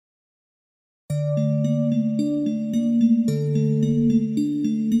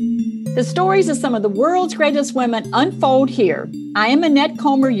The stories of some of the world's greatest women unfold here. I am Annette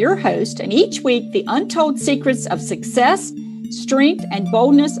Comer, your host, and each week the untold secrets of success, strength, and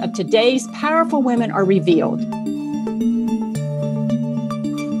boldness of today's powerful women are revealed.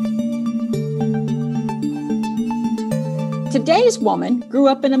 Today's woman grew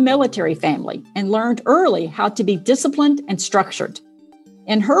up in a military family and learned early how to be disciplined and structured.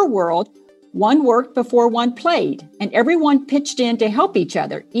 In her world, one worked before one played, and everyone pitched in to help each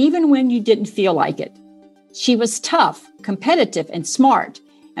other, even when you didn't feel like it. She was tough, competitive, and smart,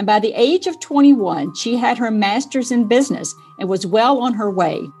 and by the age of 21, she had her master's in business and was well on her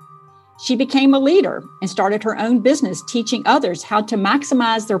way. She became a leader and started her own business, teaching others how to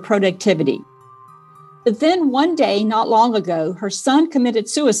maximize their productivity. But then one day, not long ago, her son committed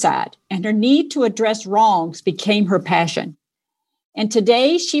suicide, and her need to address wrongs became her passion. And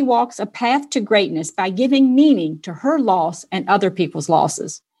today she walks a path to greatness by giving meaning to her loss and other people's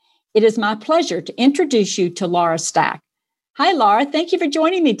losses. It is my pleasure to introduce you to Laura Stack. Hi, Laura. Thank you for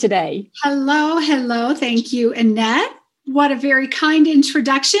joining me today. Hello. Thank you, Annette. What a very kind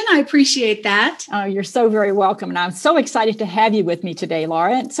introduction. I appreciate that. Oh, you're so very welcome. And I'm so excited to have you with me today,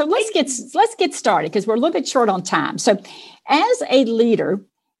 Laura. So let's get started because we're a little bit short on time. So as a leader,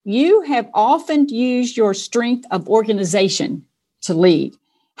 you have often used your strength of organization to lead.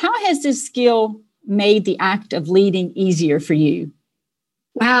 How has this skill made the act of leading easier for you?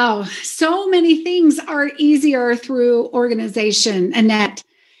 Wow. So many things are easier through organization, Annette.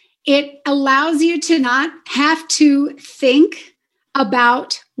 It allows you to not have to think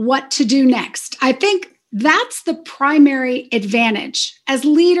about what to do next. I think that's the primary advantage. As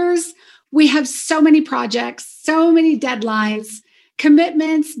leaders, we have so many projects, so many deadlines,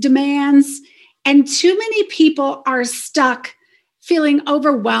 commitments, demands, and too many people are stuck feeling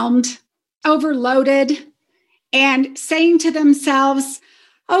overwhelmed, overloaded, and saying to themselves,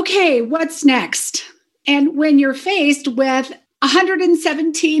 okay, what's next? And when you're faced with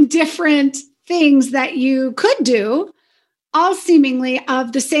 117 different things that you could do, all seemingly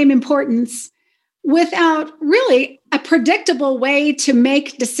of the same importance, without really a predictable way to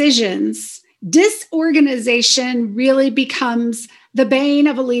make decisions, disorganization really becomes the bane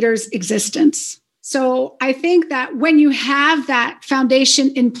of a leader's existence. So I think that when you have that foundation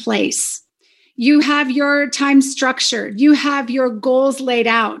in place, you have your time structured, you have your goals laid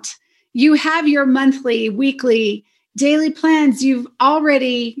out, you have your monthly, weekly, daily plans, you've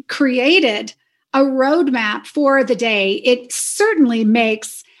already created a roadmap for the day. It certainly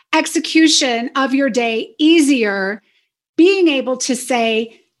makes execution of your day easier, being able to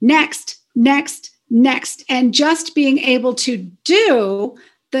say next, and just being able to do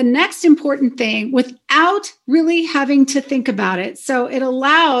the next important thing without really having to think about it. So it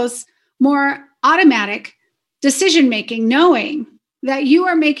allows more automatic decision-making, knowing that you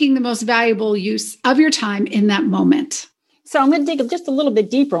are making the most valuable use of your time in that moment. So I'm going to dig just a little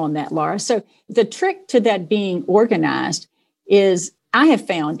bit deeper on that, Laura. So the trick to that being organized is, I have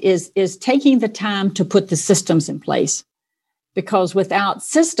found, is taking the time to put the systems in place. Because without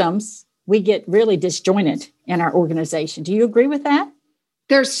systems, we get really disjointed in our organization. Do you agree with that?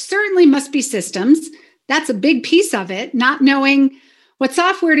 There certainly must be systems. That's a big piece of it, not knowing what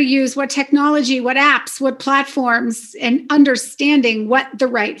software to use, what technology, what apps, what platforms, and understanding what the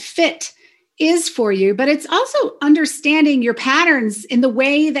right fit is for you. But it's also understanding your patterns in the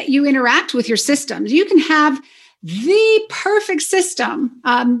way that you interact with your systems. You can have the perfect system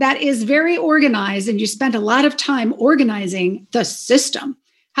that is very organized, and you spend a lot of time organizing the system.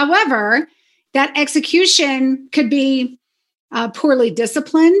 However, that execution could be poorly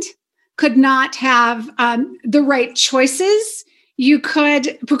disciplined, could not have the right choices. You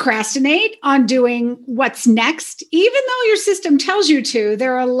could procrastinate on doing what's next, even though your system tells you to.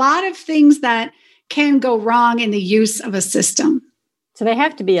 There are a lot of things that can go wrong in the use of a system. So they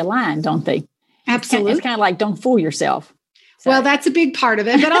have to be aligned, don't they? Absolutely. It's kind of like, don't fool yourself. So. Well, that's a big part of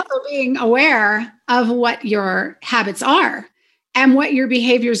it, but also being aware of what your habits are and what your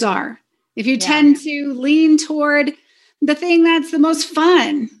behaviors are. If you tend to lean toward the thing that's the most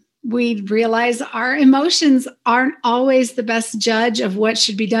fun, we realize our emotions aren't always the best judge of what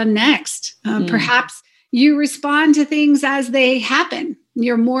should be done next. Perhaps you respond to things as they happen.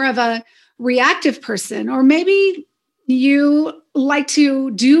 You're more of a reactive person, or maybe you like to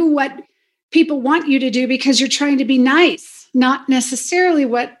do what people want you to do because you're trying to be nice, not necessarily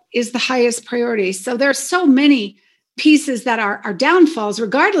what is the highest priority. So there are so many pieces that are downfalls,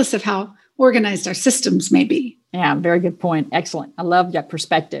 regardless of how organized our systems may be. Yeah, very good point. Excellent. I love that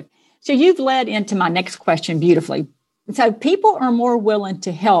perspective. So you've led into my next question beautifully. So people are more willing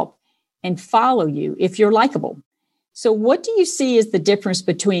to help and follow you if you're likable. So what do you see as the difference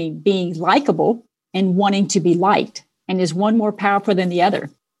between being likable and wanting to be liked? And is one more powerful than the other?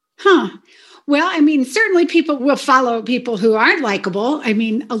 Well, I mean, certainly people will follow people who aren't likable. I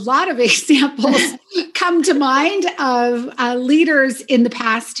mean, a lot of examples come to mind of leaders in the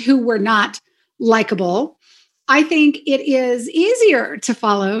past who were not likable. I think it is easier to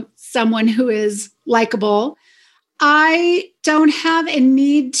follow someone who is likable. I don't have a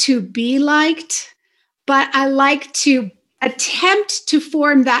need to be liked, but I like to attempt to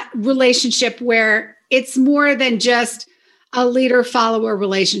form that relationship where it's more than just a leader-follower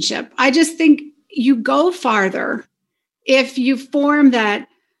relationship. I just think you go farther if you form that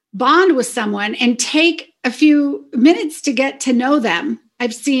bond with someone and take a few minutes to get to know them.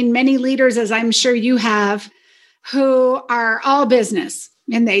 I've seen many leaders, as I'm sure you have, who are all business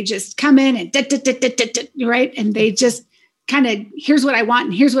and they just come in and right? And they just kind of, here's what I want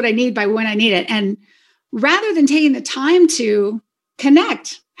and here's what I need by when I need it. And rather than taking the time to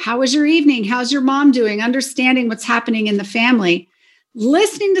connect, how was your evening? How's your mom doing? Understanding what's happening in the family,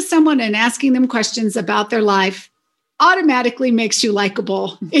 listening to someone and asking them questions about their life automatically makes you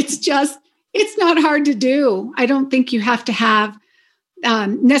likable. It's not hard to do. I don't think you have to have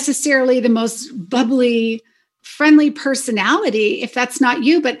necessarily the most bubbly, friendly personality if that's not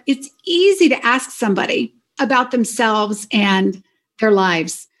you, but it's easy to ask somebody about themselves and their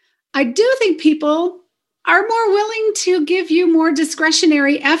lives. I do think people are more willing to give you more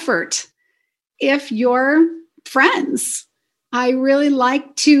discretionary effort if you're friends. I really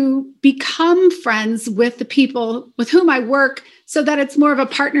like to become friends with the people with whom I work so that it's more of a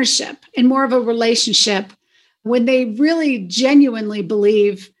partnership and more of a relationship when they really genuinely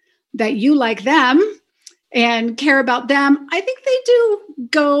believe that you like them and care about them. I think they do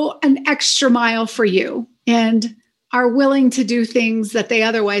go an extra mile for you and are willing to do things that they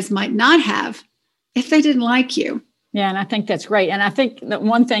otherwise might not have if they didn't like you. Yeah, and I think that's great. And I think that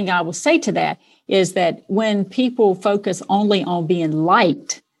one thing I will say to that is that when people focus only on being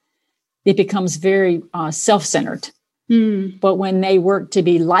liked, it becomes very self-centered. But when they work to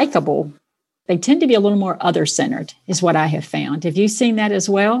be likable, they tend to be a little more other-centered, is what I have found. Have you seen that as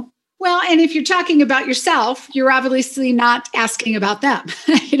well? Well, and if you're talking about yourself, you're obviously not asking about them.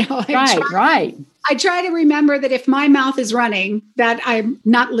 Right. I try to remember that if my mouth is running, that I'm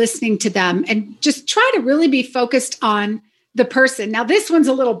not listening to them and just try to really be focused on the person. Now, this one's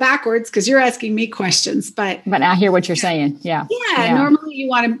a little backwards because you're asking me questions, but I hear what you're saying. Yeah. Normally you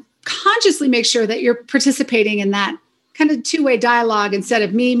want to consciously make sure that you're participating in that kind of two-way dialogue instead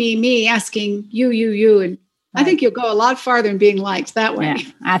of me, asking you. And I think you'll go a lot farther in being liked that way.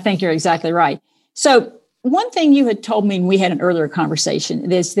 Yeah, I think you're exactly right. So one thing you had told me when we had an earlier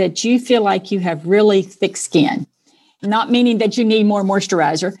conversation is that you feel like you have really thick skin, not meaning that you need more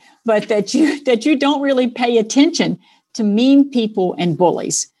moisturizer, but that you don't really pay attention to mean people and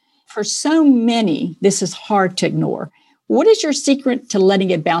bullies. For so many, this is hard to ignore. What is your secret to letting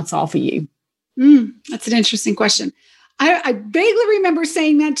it bounce off of you? That's an interesting question. I vaguely remember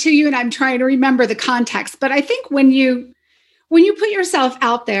saying that to you, and I'm trying to remember the context. But I think when you put yourself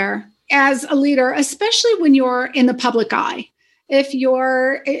out there as a leader, especially when you're in the public eye, if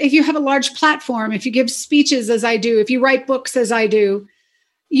you have a large platform, if you give speeches as I do, if you write books as I do,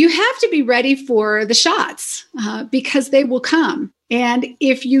 you have to be ready for the shots because they will come. And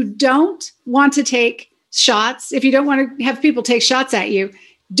if you don't want to take shots, if you don't want to have people take shots at you,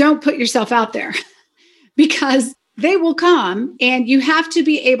 don't put yourself out there because they will come and you have to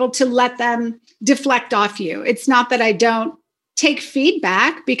be able to let them deflect off you. It's not that I don't take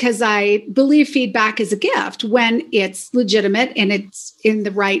feedback because I believe feedback is a gift when it's legitimate and it's in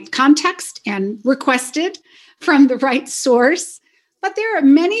the right context and requested from the right source. But there are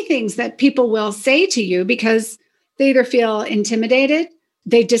many things that people will say to you because they either feel intimidated,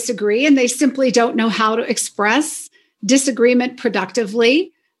 they disagree, and they simply don't know how to express disagreement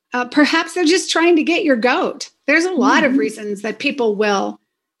productively. Perhaps they're just trying to get your goat. There's a lot of reasons that people will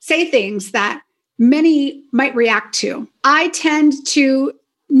say things that many might react to. I tend to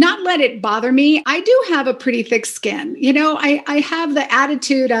not let it bother me. I do have a pretty thick skin. I have the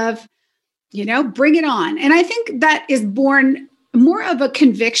attitude of, bring it on. And I think that is born more of a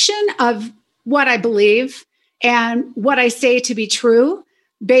conviction of what I believe and what I say to be true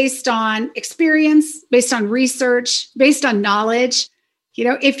based on experience, based on research, based on knowledge.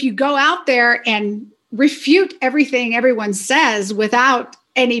 If you go out there and refute everything everyone says without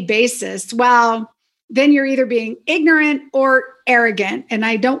any basis, well, then you're either being ignorant or arrogant. And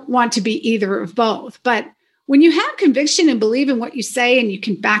I don't want to be either of both. But when you have conviction and believe in what you say and you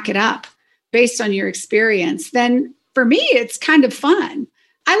can back it up based on your experience, then for me, it's kind of fun.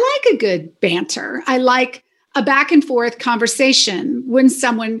 I like a good banter. I like a back and forth conversation when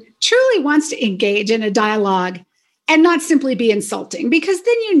someone truly wants to engage in a dialogue and not simply be insulting, because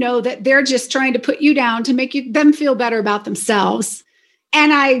then you know that they're just trying to put you down to make them feel better about themselves.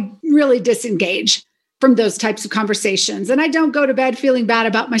 And I really disengage from those types of conversations. And I don't go to bed feeling bad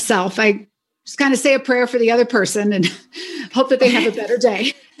about myself. I just kind of say a prayer for the other person and hope that they have a better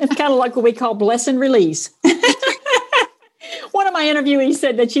day. It's kind of like what we call bless and release. One of my interviewees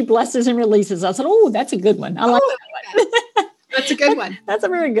said that she blesses and releases. I said, oh, that's a good one. I like that one. That's a good one. That's a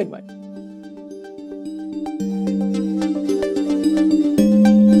very good one.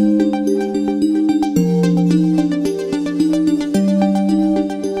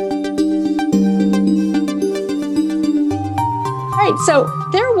 So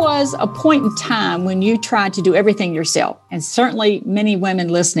there was a point in time when you tried to do everything yourself. And certainly many women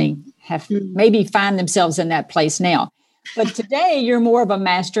listening have maybe find themselves in that place now. But today you're more of a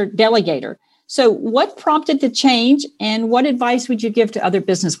master delegator. So what prompted the change, and what advice would you give to other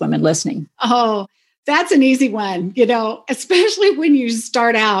businesswomen listening? Oh, that's an easy one, especially when you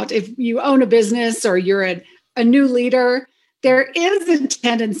start out. If you own a business or you're a new leader, there is a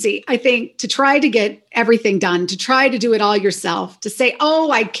tendency, I think, to try to get everything done, to try to do it all yourself, to say, oh,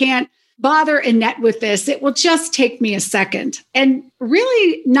 I can't bother Annette with this. It will just take me a second. And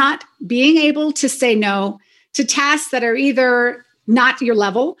really not being able to say no to tasks that are either not your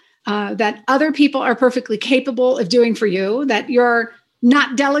level, that other people are perfectly capable of doing for you, that you're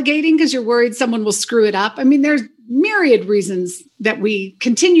not delegating because you're worried someone will screw it up. I mean, there's myriad reasons that we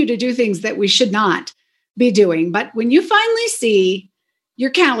continue to do things that we should not be doing. But when you finally see your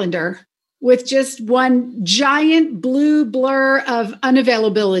calendar with just one giant blue blur of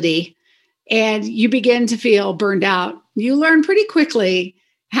unavailability and you begin to feel burned out, you learn pretty quickly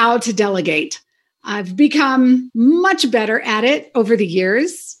how to delegate. I've become much better at it over the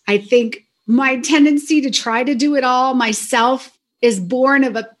years. I think my tendency to try to do it all myself is born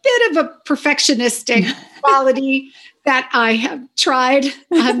of a bit of a perfectionistic quality that I have tried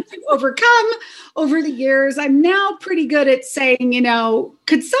to overcome over the years. I'm now pretty good at saying,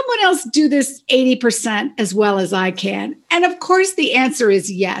 could someone else do this 80% as well as I can? And of course, the answer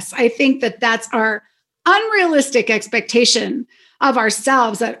is yes. I think that that's our unrealistic expectation of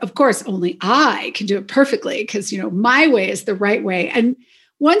ourselves, that of course, only I can do it perfectly because, my way is the right way. And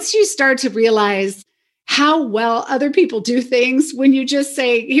once you start to realize how well other people do things, when you just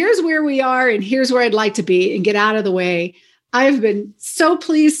say, here's where we are and here's where I'd like to be, and get out of the way. I've been so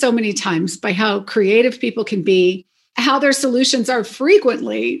pleased so many times by how creative people can be, how their solutions are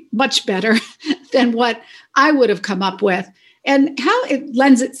frequently much better than what I would have come up with, and how it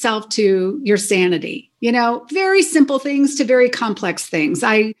lends itself to your sanity. Very simple things to very complex things.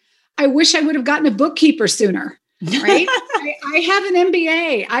 I wish I would have gotten a bookkeeper sooner. Right? I have an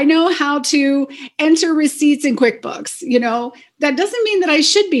MBA. I know how to enter receipts in QuickBooks. That doesn't mean that I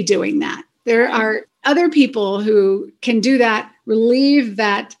should be doing that. There are other people who can do that, relieve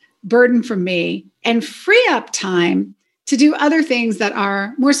that burden from me, and free up time to do other things that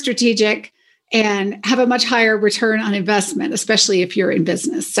are more strategic and have a much higher return on investment, especially if you're in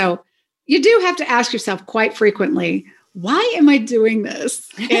business. So you do have to ask yourself quite frequently, why am I doing this?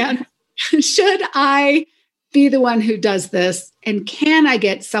 And should I be the one who does this? And can I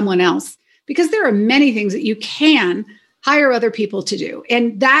get someone else? Because there are many things that you can hire other people to do.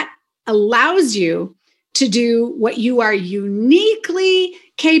 And that allows you to do what you are uniquely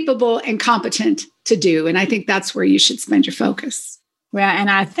capable and competent to do. And I think that's where you should spend your focus. Well, and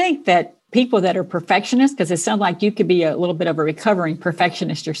I think that people that are perfectionists, because it sounds like you could be a little bit of a recovering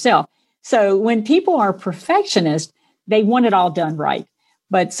perfectionist yourself. So when people are perfectionists, they want it all done right.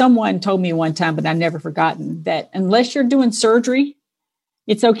 But someone told me one time, but I've never forgotten, that unless you're doing surgery,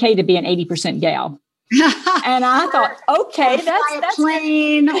 it's okay to be an 80% gal. And I thought, okay, that's a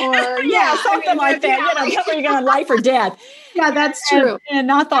plane or something like that. Tell me you're going to life or death. Yeah, that's true.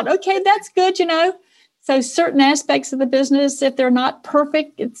 And I thought, okay, that's good. So certain aspects of the business, if they're not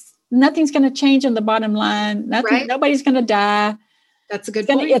perfect, nothing's going to change on the bottom line. Nobody's going to die. That's a good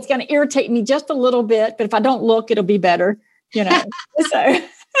point. It's going to irritate me just a little bit, but if I don't look, it'll be better. So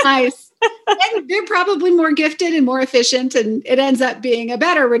nice. And they're probably more gifted and more efficient, and it ends up being a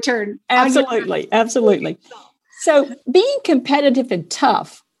better return. Absolutely. So being competitive and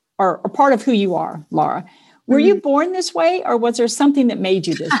tough are a part of who you are, Laura. Were you born this way, or was there something that made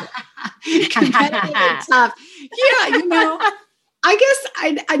you this way? Competitive and tough. Yeah, I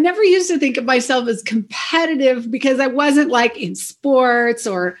guess I never used to think of myself as competitive because I wasn't like in sports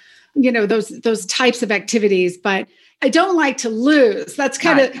or, those types of activities, but I don't like to lose. That's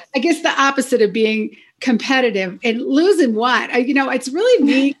kind of, I guess, the opposite of being competitive. And losing what? It's really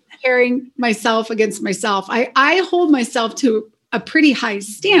me comparing myself against myself. I hold myself to a pretty high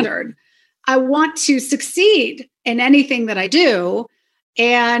standard. I want to succeed in anything that I do.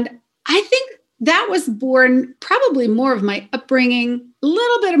 And I think that was born probably more of my upbringing, a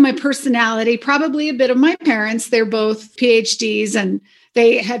little bit of my personality, probably a bit of my parents. They're both PhDs and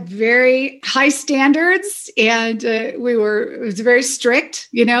they had very high standards, and it was very strict.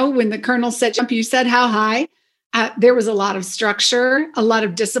 You know, when the colonel said jump, you said how high. There was a lot of structure, a lot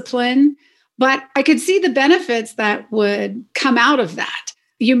of discipline, but I could see the benefits that would come out of that.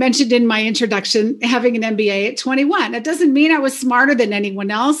 You mentioned in my introduction having an MBA at 21. That doesn't mean I was smarter than anyone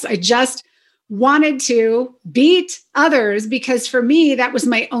else. I just wanted to beat others because for me, that was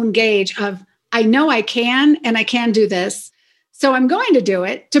my own gauge of, I know I can, and I can do this. So I'm going to do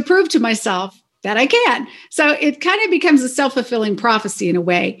it to prove to myself that I can. So it kind of becomes a self-fulfilling prophecy in a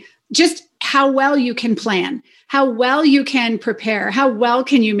way, just how well you can plan, how well you can prepare, how well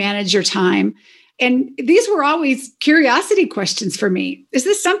can you manage your time. And these were always curiosity questions for me. Is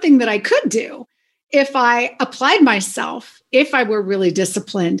this something that I could do if I applied myself, if I were really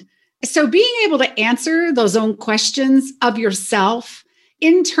disciplined? So being able to answer those own questions of yourself,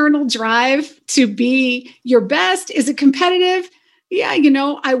 internal drive to be your best, is it competitive? Yeah,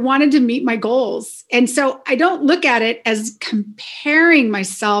 I wanted to meet my goals. And so I don't look at it as comparing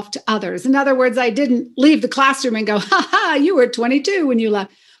myself to others. In other words, I didn't leave the classroom and go, you were 22 when you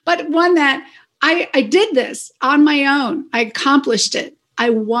left. But one that I did this on my own. I accomplished it. I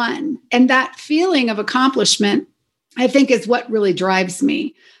won. And that feeling of accomplishment, I think, is what really drives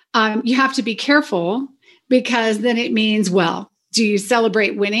me. You have to be careful because then it means, well, do you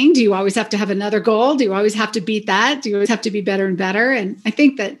celebrate winning? Do you always have to have another goal? Do you always have to beat that? Do you always have to be better and better? And I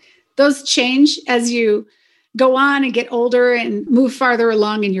think that those change as you go on and get older and move farther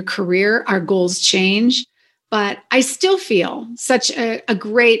along in your career. Our goals change. But I still feel such a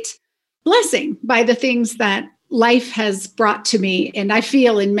great blessing by the things that life has brought to me. And I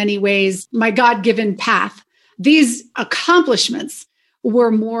feel in many ways my God-given path. These accomplishments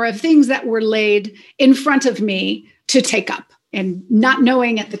were more of things that were laid in front of me to take up. And not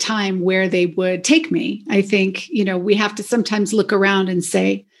knowing at the time where they would take me, I think, we have to sometimes look around and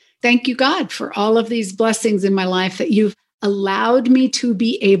say, thank you, God, for all of these blessings in my life that you've allowed me to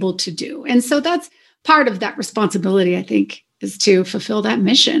be able to do. And so that's part of that responsibility, I think, is to fulfill that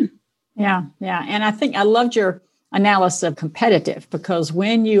mission. Yeah. And I think I loved your analysis of competitive, because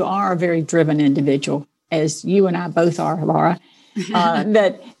when you are a very driven individual, as you and I both are, Laura,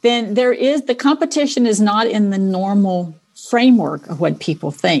 that then the competition is not in the normal framework of what people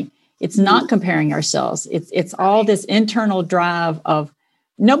think. It's not comparing ourselves. It's all this internal drive of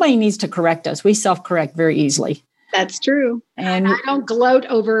nobody needs to correct us. We self-correct very easily. That's true. And I don't gloat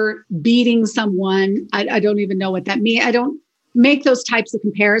over beating someone. I don't even know what that means. I don't make those types of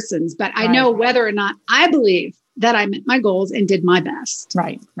comparisons, but I know whether or not I believe that I met my goals and did my best.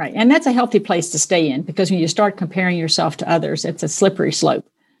 Right. And that's a healthy place to stay in, because when you start comparing yourself to others, it's a slippery slope.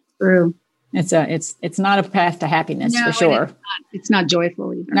 True. It's not a path to happiness, for sure. It's not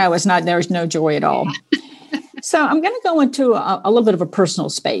joyful either. No, it's not. There's no joy at all. So I'm going to go into a little bit of a personal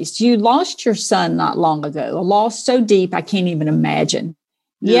space. You lost your son not long ago, a loss so deep I can't even imagine.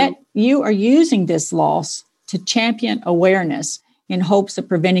 No. Yet you are using this loss to champion awareness in hopes of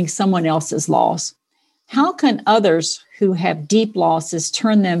preventing someone else's loss. How can others who have deep losses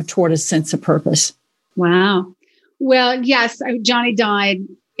turn them toward a sense of purpose? Wow. Well, yes, Johnny died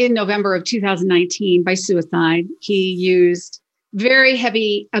in November of 2019 by suicide. He used very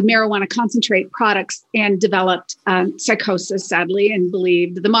heavy marijuana concentrate products and developed psychosis, sadly, and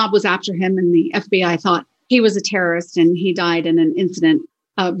believed the mob was after him, and the FBI thought he was a terrorist, and he died in an incident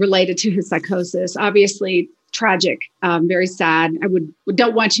related to his psychosis. Obviously, tragic, very sad.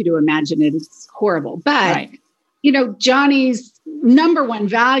 Don't want you to imagine it. It's horrible. But, Johnny's number one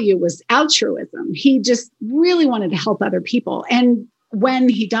value was altruism. He just really wanted to help other people. And when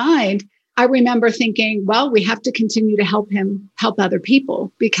he died, I remember thinking, well, we have to continue to help him help other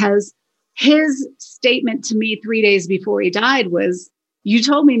people, because his statement to me 3 days before he died was, you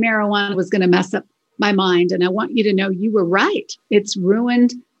told me marijuana was going to mess up my mind. And I want you to know you were right. It's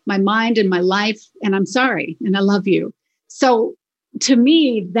ruined my mind and my life. And I'm sorry. And I love you. So to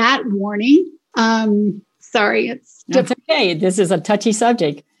me, that warning, That's okay. This is a touchy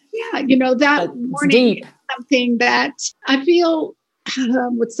subject. Yeah. That warning is something that I feel,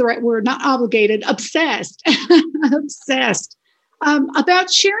 what's the right word? Not obligated, obsessed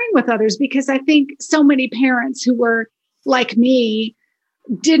about sharing with others, because I think so many parents who were like me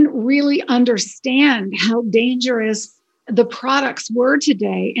didn't really understand how dangerous the products were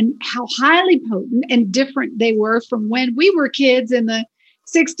today and how highly potent and different they were from when we were kids in the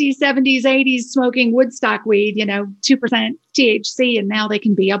 60s, 70s, 80s smoking Woodstock weed, 2% THC, and now they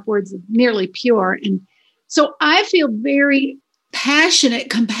can be upwards of nearly pure. And so I feel very passionate,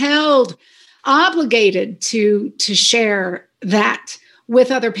 compelled, obligated to share that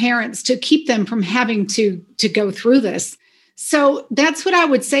with other parents to keep them from having to go through this. So that's what I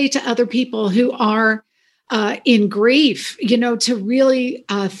would say to other people who are in grief, to really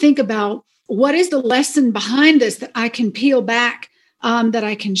think about what is the lesson behind this that I can peel back, that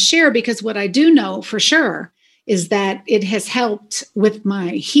I can share, because what I do know for sure is that it has helped with my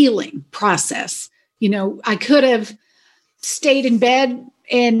healing process. I could have stayed in bed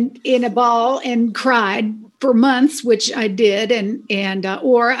and in a ball and cried for months, which I did, and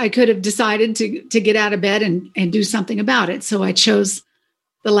or I could have decided to get out of bed and do something about it. So I chose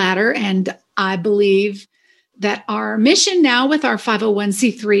the latter, and I believe that our mission now with our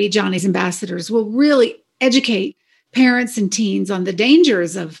 501c3 Johnny's Ambassadors will really educate parents and teens on the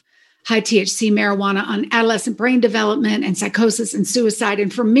dangers of high THC marijuana, on adolescent brain development and psychosis and suicide.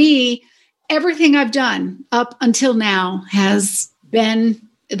 And for me, everything I've done up until now has been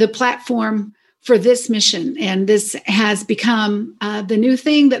the platform for this mission. And this has become the new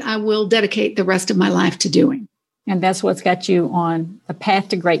thing that I will dedicate the rest of my life to doing. And that's what's got you on a path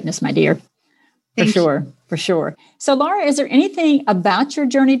to greatness, my dear. For sure. So, Laura, is there anything about your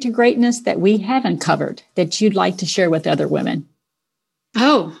journey to greatness that we haven't covered that you'd like to share with other women?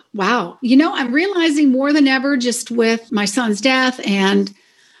 Oh, wow. I'm realizing more than ever, just with my son's death and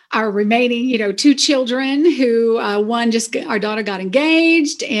our remaining, 2 children who our daughter got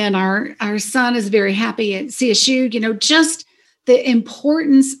engaged, and our son is very happy at CSU, just the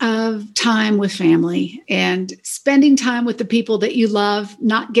importance of time with family and spending time with the people that you love,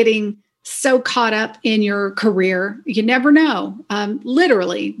 not getting so caught up in your career. You never know,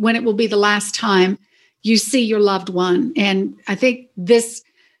 literally, when it will be the last time you see your loved one. And I think this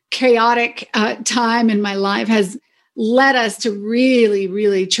chaotic time in my life has led us to really,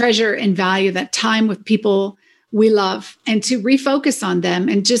 really treasure and value that time with people we love, and to refocus on them,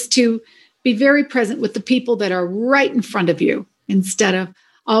 and just to be very present with the people that are right in front of you instead of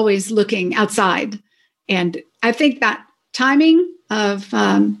always looking outside. And I think that timing of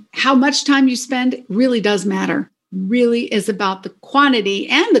how much time you spend really does matter, really is about the quantity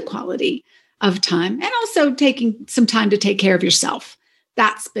and the quality of time, and also taking some time to take care of yourself.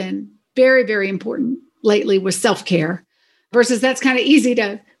 That's been very, very important lately with self-care, versus that's kind of easy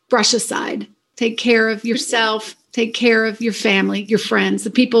to brush aside. Take care of yourself, take care of your family, your friends,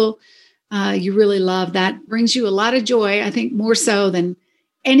 the people you really love. That brings you a lot of joy, I think, more so than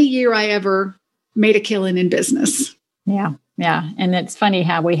any year I ever made a killing in business. Yeah. And it's funny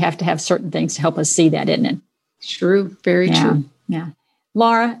how we have to have certain things to help us see that, isn't it? True. Very true. Yeah.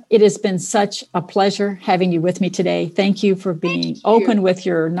 Laura, it has been such a pleasure having you with me today. Thank you for being open with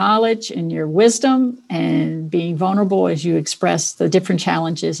your knowledge and your wisdom, and being vulnerable as you express the different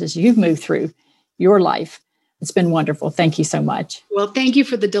challenges as you've moved through your life. It's been wonderful. Thank you so much. Well, thank you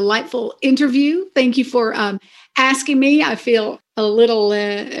for the delightful interview. Thank you for asking me. I feel a little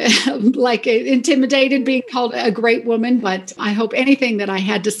like intimidated being called a great woman, but I hope anything that I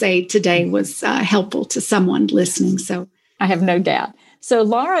had to say today was helpful to someone listening. So I have no doubt. So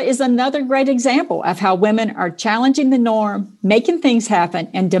Laura is another great example of how women are challenging the norm, making things happen,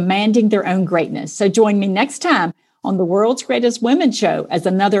 and demanding their own greatness. So join me next time on the World's Greatest Women Show as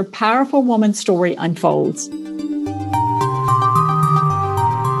another powerful woman's story unfolds.